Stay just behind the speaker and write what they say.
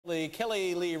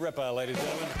Kelly Lee Ripa, ladies and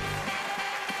gentlemen.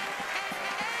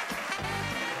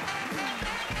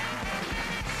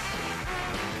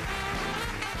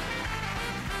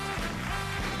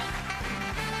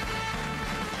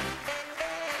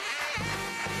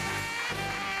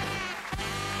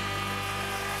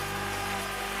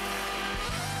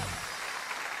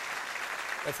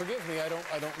 Forgive me, I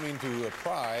don't mean to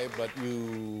pry, but you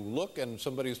look, and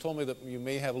somebody's told me that you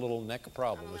may have a little neck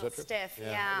problem. I'm a Is little that true? stiff,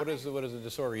 yeah. What is the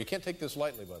disorder? You can't take this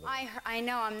lightly, by the way. I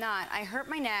know I'm not. I hurt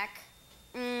my neck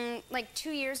like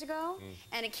 2 years ago,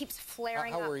 and it keeps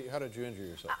flaring up. How did you injure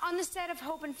yourself? On the set of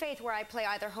Hope and Faith, where I play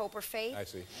either Hope or Faith. I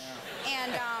see.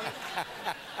 And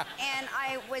and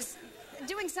I was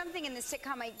doing something in the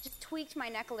sitcom. I just tweaked my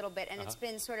neck a little bit, and it's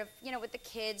been sort of, you know, with the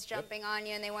kids jumping on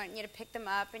you, and they want you to pick them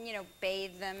up and, you know,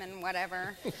 bathe them and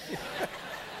whatever.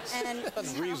 And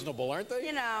that's reasonable, aren't they?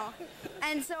 You know.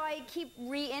 And so I keep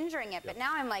re-injuring it, but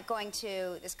now I'm like going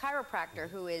to this chiropractor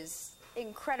who is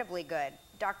incredibly good,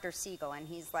 Dr. Siegel, and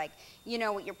he's like, you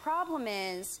know, what your problem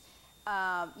is,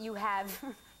 you have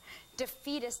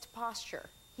defeatist posture.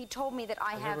 He told me that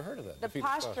I have never heard of that. The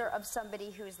posture of somebody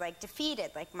who's like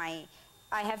defeated, like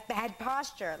I have bad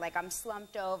posture, like I'm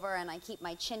slumped over and I keep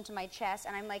my chin to my chest,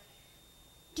 and I'm like,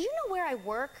 do you know where I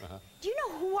work? Do you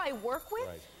know who I work with?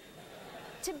 Right.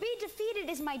 To be defeated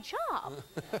is my job.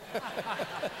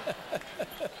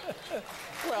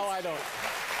 Well, I don't.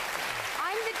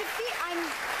 I'm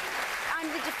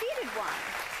the defeated one.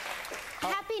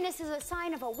 Happiness is a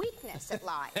sign of a weakness at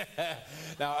life.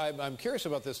 Now, I'm curious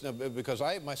about this now, because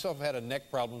I myself have had a neck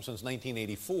problem since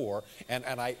 1984,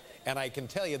 and I can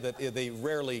tell you that they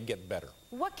rarely get better.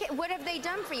 What have they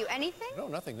done for you? Anything? No,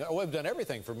 nothing. Oh, they've done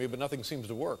everything for me, but nothing seems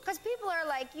to work. Because people are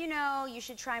like, you know, you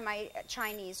should try my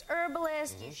Chinese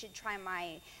herbalist. You should try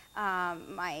my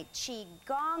my Qi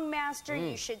Gong master.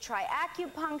 You should try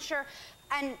acupuncture.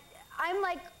 And I'm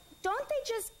like, don't they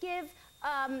just give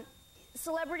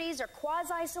celebrities or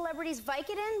quasi-celebrities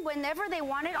Vicodin whenever they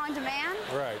want it on demand?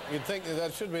 Right. You'd think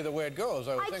that should be the way it goes.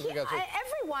 I would think we got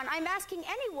everyone, I'm asking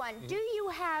anyone, do you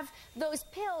have those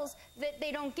pills that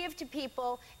they don't give to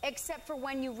people except for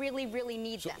when you really, really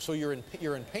need them? So you're in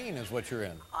pain is what you're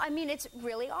in? I mean, it's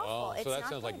really awful. Oh, so that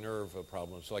sounds like nerve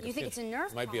problems. Like you think it's a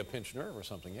nerve problem? Might be a pinched nerve or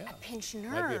something, yeah. A pinched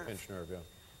nerve? Might be a pinched nerve, yeah.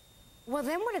 Well,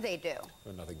 then what do they do?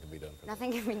 Well, nothing can be done for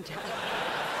Nothing can be done.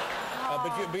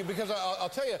 Because I'll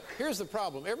tell you, here's the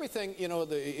problem. Everything, you know,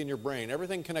 in your brain,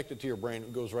 everything connected to your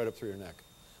brain goes right up through your neck.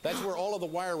 That's where all of the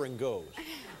wiring goes.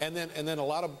 And then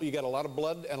you got a lot of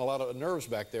blood and a lot of nerves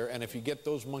back there, and if you get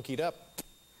those monkeyed up...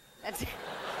 That's...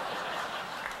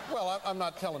 Well, I'm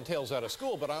not telling tales out of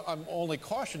school, but I'm only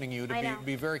cautioning you to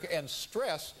be very... And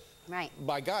stress... Right.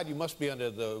 By God, you must be under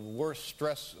the worst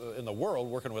stress in the world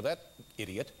working with that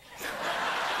idiot.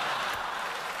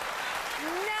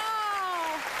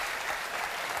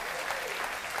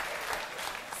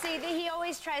 See, he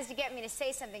always tries to get me to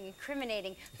say something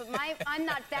incriminating, but I'm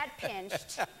not that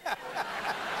pinched.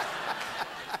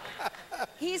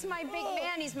 He's my big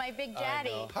man. He's my big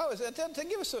daddy. How is that?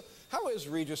 Give us how is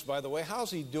Regis, by the way? How's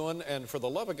he doing? And for the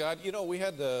love of God, you know, we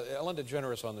had Ellen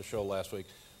DeGeneres on the show last week.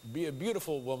 A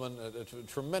beautiful woman,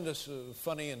 tremendous,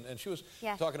 funny, and she was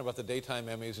talking about the daytime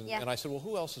Emmys, and I said, well,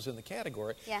 who else is in the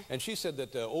category? And she said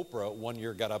that Oprah one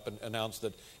year got up and announced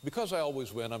that because I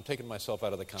always win, I'm taking myself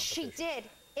out of the competition. She did.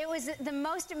 It was the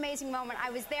most amazing moment.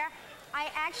 I was there. I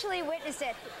actually witnessed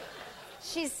it.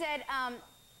 She said, I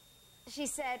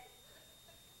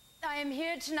am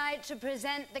here tonight to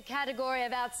present the category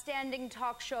of Outstanding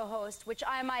Talk Show Host, which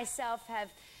I myself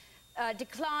have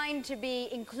declined to be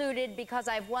included because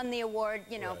I've won the award,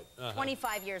 you know,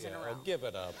 25 years in a row. Give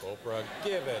it up, Oprah.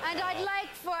 Give it And I'd like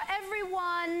for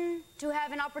everyone to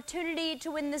have an opportunity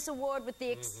to win this award with the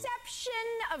exception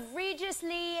of Regis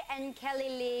Lee and Kelly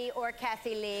Lee or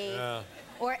Kathy Lee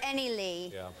or any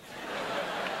Lee. Yeah.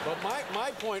 But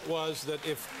my point was that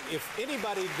if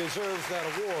anybody deserves that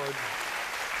award,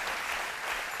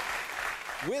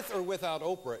 with or without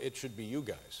Oprah, it should be you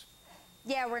guys.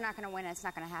 Yeah, we're not going to win it. It's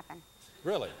not going to happen.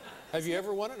 Really? Have you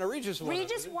ever won it? No, Regis won it.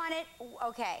 Regis won it.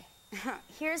 Okay.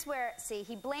 Here's where, see,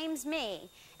 he blames me,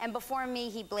 and before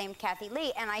me, he blamed Kathy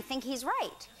Lee, and I think he's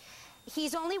right.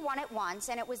 He's only won it once,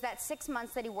 and it was that 6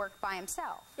 months that he worked by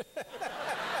himself. It's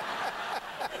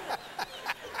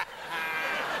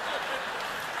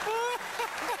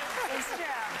true.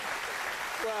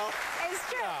 Well, it's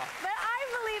true. But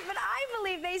I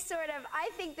believe they sort of, I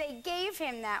think they gave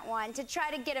him that one to try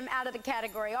to get him out of the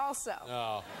category also.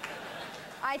 Oh.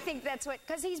 I think that's what,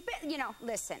 because he's been, you know,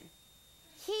 listen,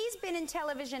 he's been in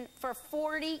television for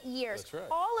 40 years. That's right.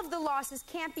 All of the losses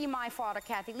can't be my fault or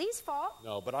Kathy Lee's fault.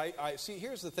 No, but I see,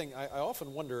 here's the thing. I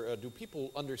often wonder, do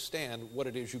people understand what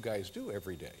it is you guys do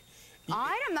every day?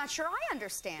 I'm not sure I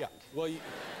understand. Yeah. Well,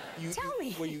 Tell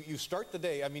me. Well, you start the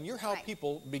day. I mean, you're how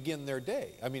people begin their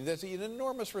day. I mean, that's an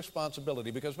enormous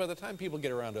responsibility because by the time people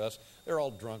get around to us, they're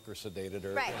all drunk or sedated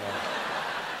or, right. you know.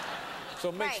 So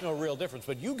it makes no real difference.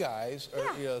 But you guys,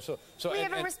 are, you know, so we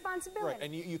have a responsibility. Right,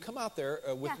 and you come out there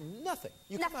with nothing.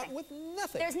 You come out with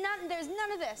nothing. There's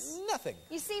none of this. Nothing.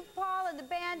 You see Paul and the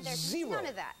band, there's Zero. none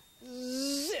of that.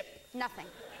 Zip. Nothing.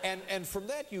 And from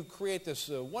that you create this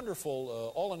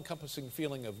wonderful, all-encompassing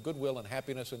feeling of goodwill and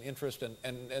happiness and interest, and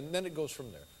then it goes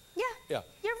from there. Yeah. Yeah.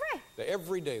 You're right.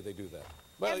 Every day they do that.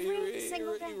 Well, Every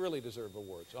single day. You really deserve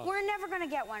awards. We're never going to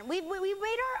get one. We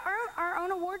made our own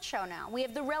award show now. We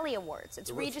have the Relly Awards. It's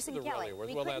Regis and Kelly.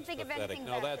 We couldn't think of anything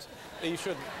better. No, that's you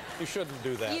shouldn't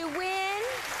do that. You win.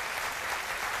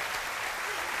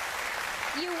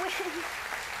 You win.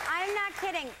 I'm not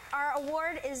kidding. Our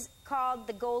award is called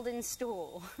the Golden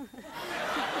Stool.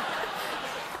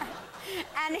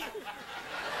 And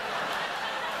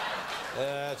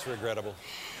that's regrettable.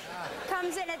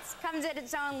 Comes in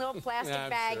its own little plastic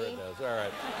baggie. Sure it does. All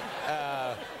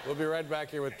right. We'll be right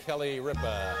back here with Kelly Ripa.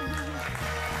 Yeah,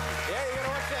 you gotta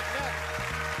watch that net.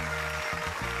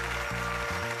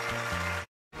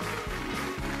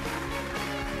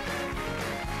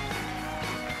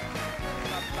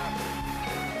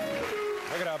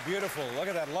 Look at how beautiful. Look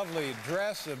at that lovely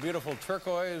dress, a beautiful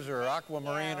turquoise or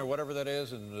aquamarine or whatever that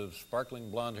is, and the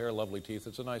sparkling blonde hair, lovely teeth.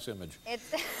 It's a nice image.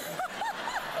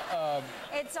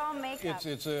 It's all makeup.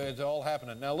 It's all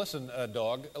happening. Now listen,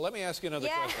 dog, let me ask you another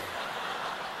question.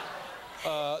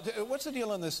 What's the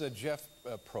deal on this Jeff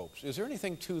Probst? Is there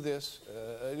anything to this?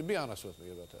 Be honest with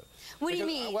me about that. What do you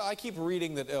mean? Well, I keep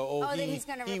reading that, that he's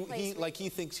going to replace like he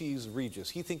thinks he's Regis.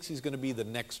 He thinks he's going to be the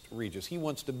next Regis. He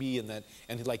wants to be in that,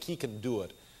 and like he can do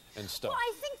it and stuff. Well,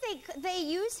 I think they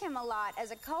use him a lot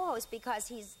as a co-host because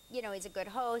he's a good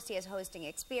host. He has hosting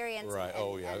experience. Right.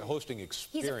 And hosting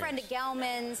experience. He's a friend of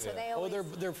Gelman's, so they always. Oh,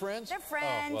 they're friends. They're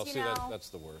friends. Oh, well, you see, know. that's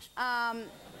the worst. But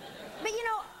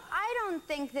I don't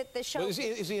think that the show. Well, is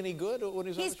he any good when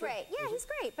he's on the show? He's great. Yeah, he's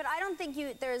great. But I don't think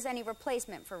there's any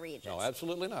replacement for Regis. No,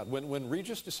 absolutely not. When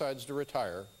Regis decides to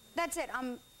retire. That's it.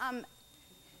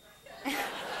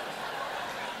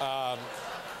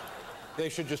 They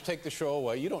should just take the show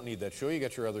away. You don't need that show. You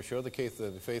got your other show, the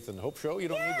Faith and Hope show. You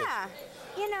don't need that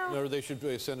show. Or they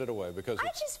should send it away because I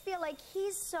just feel like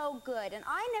he's so good, and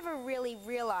I never really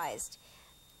realized,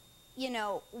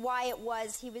 why it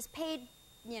was he was paid,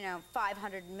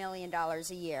 $500 million a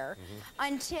year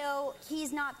until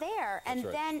he's not there, and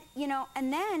then,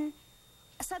 and then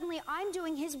suddenly I'm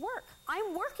doing his work.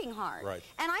 I'm working hard. Right.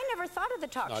 And I never thought of the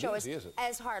talk show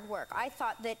as hard work. I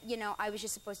thought that, I was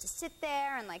just supposed to sit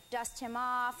there and like dust him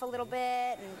off a little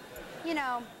bit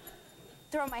and,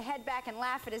 throw my head back and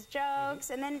laugh at his jokes.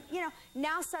 And then,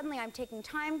 now suddenly I'm taking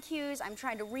time cues. I'm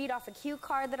trying to read off a cue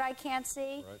card that I can't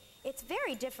see. Right. It's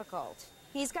very difficult.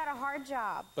 He's got a hard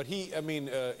job. But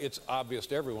it's obvious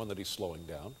to everyone that he's slowing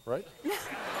down, right?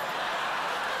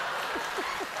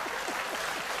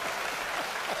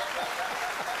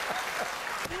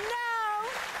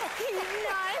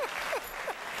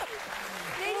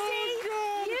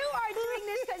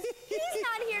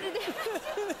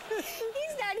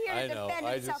 Defend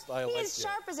himself. He's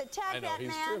sharp as a tack, that man.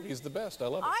 He's true. He's the best. I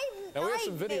love it. Now, we have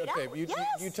some videotape.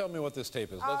 You tell me what this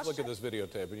tape is. Let's look at this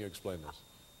videotape and you explain this.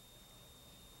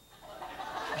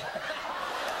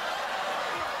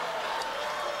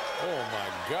 Oh, my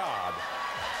God.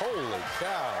 Holy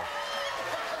cow.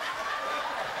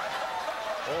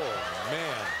 Oh,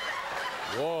 man.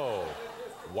 Whoa.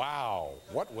 Wow.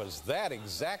 What was that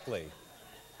exactly?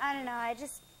 I don't know. I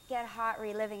just get hot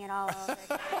reliving it all over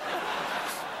again.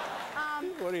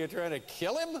 What, are you trying to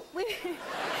kill him?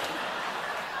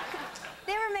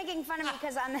 They were making fun of me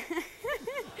because on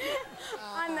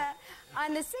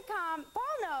the sitcom,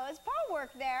 Paul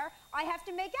worked there, I have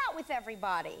to make out with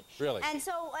everybody. Really? And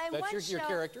so That's your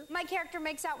character? My character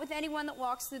makes out with anyone that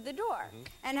walks through the door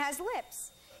and has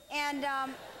lips.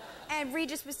 And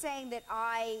Regis was saying that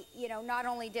not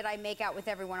only did I make out with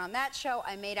everyone on that show,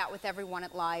 I made out with everyone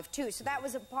at Live, too. So that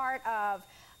was a part of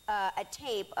a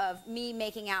tape of me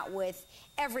making out with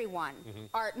everyone.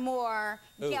 Art Moore,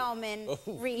 Gelman,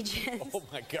 Regis. Oh,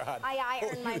 my God. I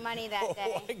earned my money that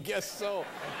day. I guess so.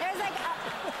 There's like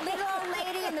a little old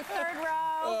lady in the third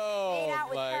row. Made out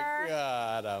with her. Oh, my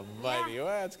God almighty. Yeah.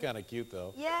 Well, that's kind of cute,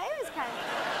 though. Yeah, it was kind of...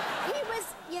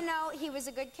 He was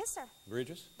a good kisser.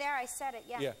 Regis? There, I said it,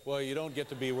 yeah. Yeah, well, you don't get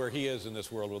to be where he is in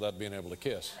this world without being able to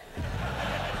kiss.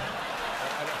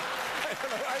 don't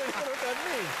know what that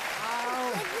means. What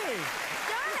does that mean?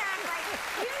 Don't act like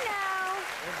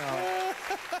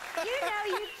you know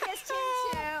you kissed him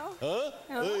too.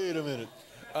 Huh? Wait a minute.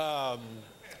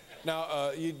 Now,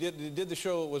 you did the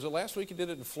show, was it last week you did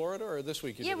it in Florida, or this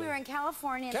week you did it? Yeah, we were in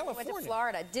California, and then we went to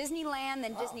Florida. Disneyland,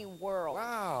 then Disney World.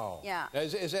 Wow. Yeah. Now,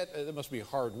 that must be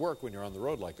hard work when you're on the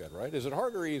road like that, right? Is it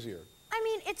harder or easier? I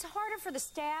mean, it's harder for the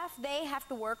staff. They have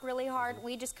to work really hard.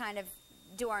 We just kind of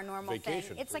do our normal thing.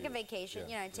 It's like a vacation,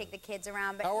 you know, take the kids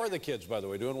around. But how are the kids, by the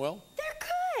way? Doing well? They're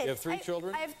good. You have 3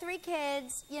 children? I have 3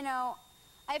 kids. You know,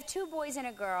 I have 2 boys and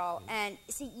a girl. And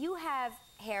see, you have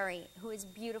Harry, who is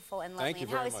beautiful and lovely. Thank you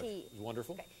very much. How is he? He's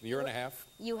wonderful. Okay. A year and a half.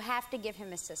 You have to give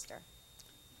him a sister.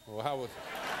 Well, how was?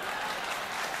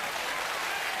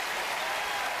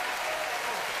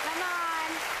 Come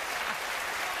on.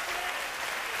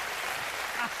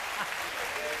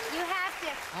 You have to.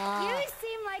 You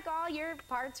seem like all your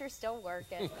parts are still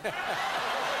working.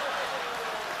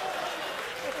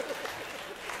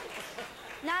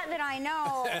 Not that I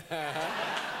know.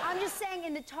 I'm just saying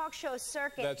in the talk show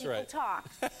circuit, people talk.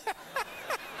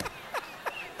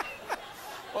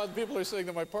 Well, people are saying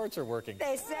that my parts are working.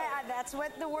 They say that's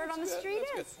what the word on the street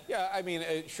is. Good. Yeah, I mean,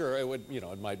 sure, it would. You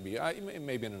know, it might be.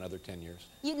 Maybe in another 10 years.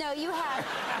 You know, you have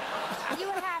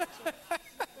to.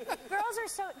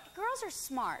 Girls are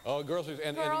smart. Oh, girls are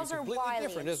and completely wily.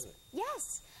 different, isn't it?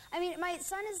 Yes. I mean, my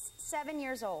son is 7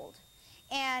 years old,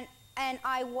 and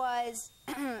I was.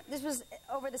 This was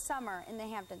over the summer in the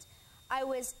Hamptons. I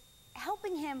was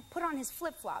helping him put on his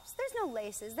flip-flops. There's no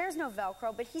laces, there's no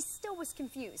Velcro, but he still was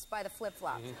confused by the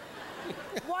flip-flops.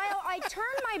 While I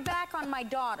turned my back on my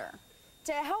daughter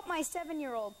to help my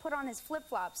 7-year-old put on his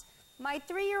flip-flops, my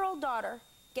 3-year-old daughter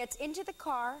gets into the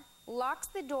car, locks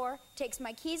the door, takes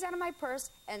my keys out of my purse,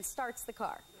 and starts the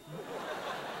car.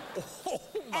 Oh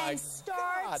my and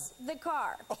starts God. the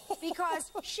car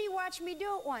because she watched me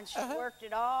do it once. She worked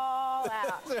it all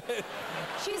out.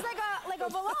 She's like a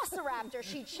velociraptor.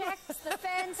 She checks the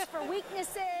fence for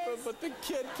weaknesses. But the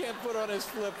kid can't put on his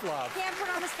flip-flops. Can't put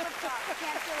on his flip-flops.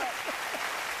 Can't do it.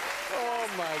 Oh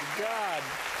my God.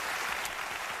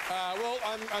 Well,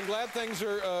 I'm glad things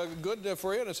are good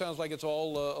for you, and it sounds like it's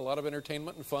all a lot of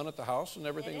entertainment and fun at the house, and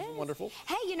everything's wonderful.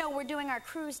 Hey, you know, we're doing our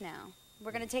cruise now.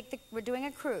 We're doing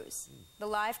a cruise, the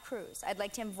live cruise. I'd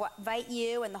like to invite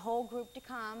you and the whole group to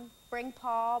come. Bring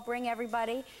Paul, bring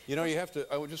everybody. You know, you have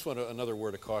to, I would just want another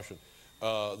word of caution.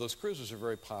 Those cruises are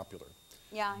very popular.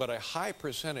 Yeah. But a high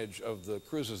percentage of the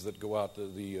cruises that go out,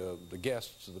 the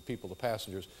guests, the people, the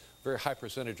passengers, very high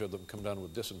percentage of them come down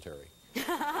with dysentery.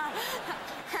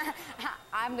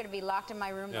 I'm going to be locked in my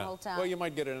room the whole time. Well, you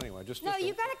might get it anyway. No,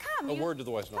 you got to come. A word to the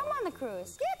wise. Come on the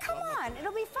cruise. Yeah, come on.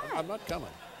 It'll be fun. I'm not coming.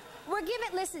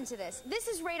 Listen to this. This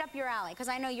is right up your alley, because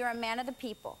I know you're a man of the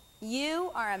people.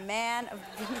 You are a man of the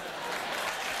people.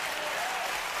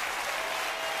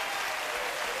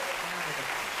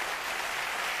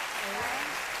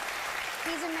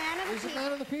 He's a man of the people. He's a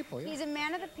man of the people, yeah. He's a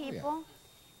man of the people. Yeah.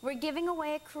 We're giving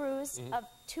away a cruise of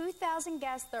 2,000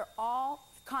 guests. They're all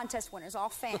contest winners, all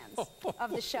fans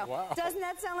of the show. Wow. Doesn't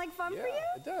that sound like fun for you?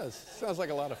 It does. Sounds like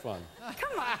a lot of fun.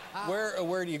 Come on.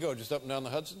 Where do you go? Just up and down the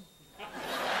Hudson?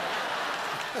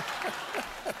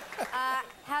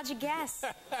 How'd you guess?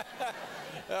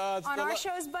 On our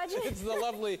show's budget? It's the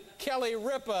lovely Kelly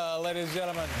Ripa, ladies and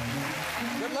gentlemen.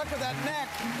 Good luck with that neck.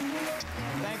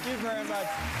 Thank you very much.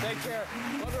 Take care.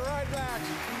 We'll be right back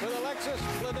with Alexis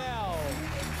Bledel.